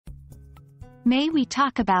may we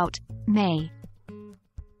talk about may.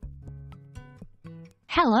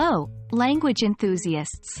 Hello, language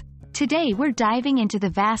enthusiasts. Today we're diving into the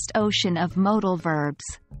vast ocean of modal verbs.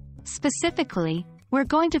 Specifically, we're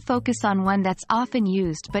going to focus on one that's often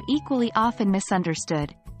used but equally often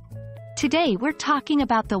misunderstood. Today we're talking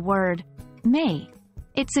about the word may.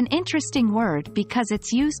 It's an interesting word because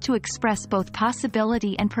it's used to express both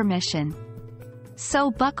possibility and permission.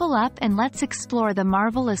 So buckle up and let's explore the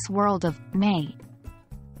marvelous world of may.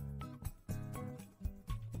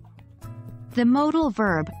 The modal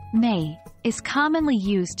verb, may, is commonly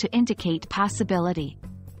used to indicate possibility.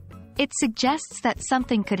 It suggests that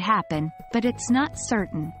something could happen, but it's not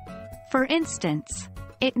certain. For instance,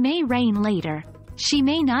 it may rain later. She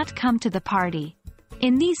may not come to the party.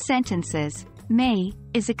 In these sentences, may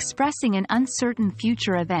is expressing an uncertain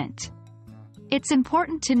future event. It's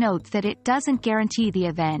important to note that it doesn't guarantee the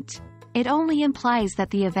event. It only implies that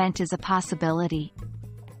the event is a possibility.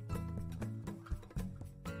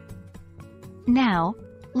 Now,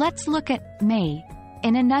 let's look at may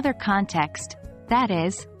in another context, that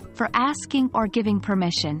is, for asking or giving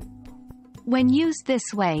permission. When used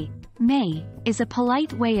this way, may is a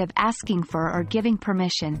polite way of asking for or giving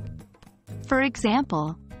permission. For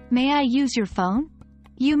example, may I use your phone?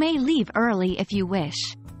 You may leave early if you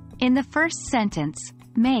wish. In the first sentence,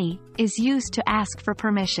 may is used to ask for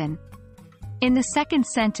permission. In the second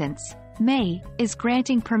sentence, may is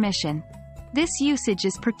granting permission. This usage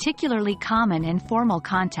is particularly common in formal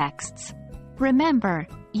contexts. Remember,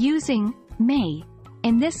 using may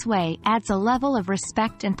in this way adds a level of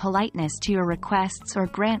respect and politeness to your requests or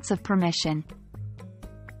grants of permission.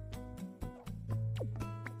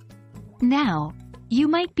 Now, you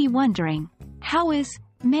might be wondering, how is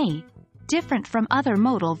may different from other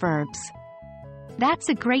modal verbs? That's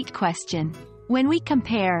a great question. When we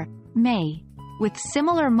compare may with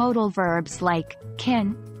similar modal verbs like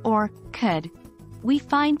can or could, we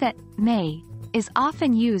find that may is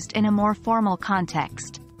often used in a more formal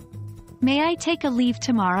context. May I take a leave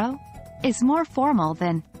tomorrow? Is more formal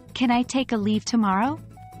than can I take a leave tomorrow?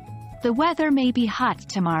 The weather may be hot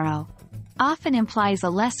tomorrow often implies a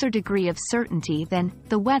lesser degree of certainty than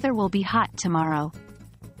the weather will be hot tomorrow.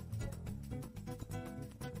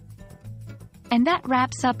 And that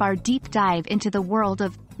wraps up our deep dive into the world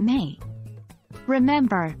of may.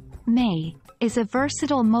 Remember, may is a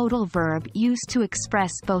versatile modal verb used to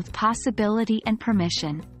express both possibility and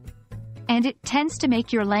permission. And it tends to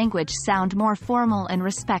make your language sound more formal and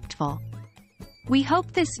respectful. We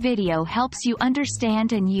hope this video helps you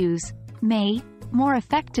understand and use may more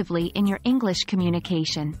effectively in your English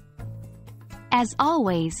communication. As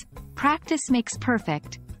always, practice makes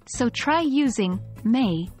perfect, so try using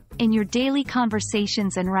may in your daily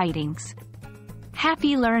conversations and writings.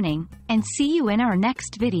 Happy learning, and see you in our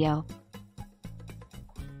next video.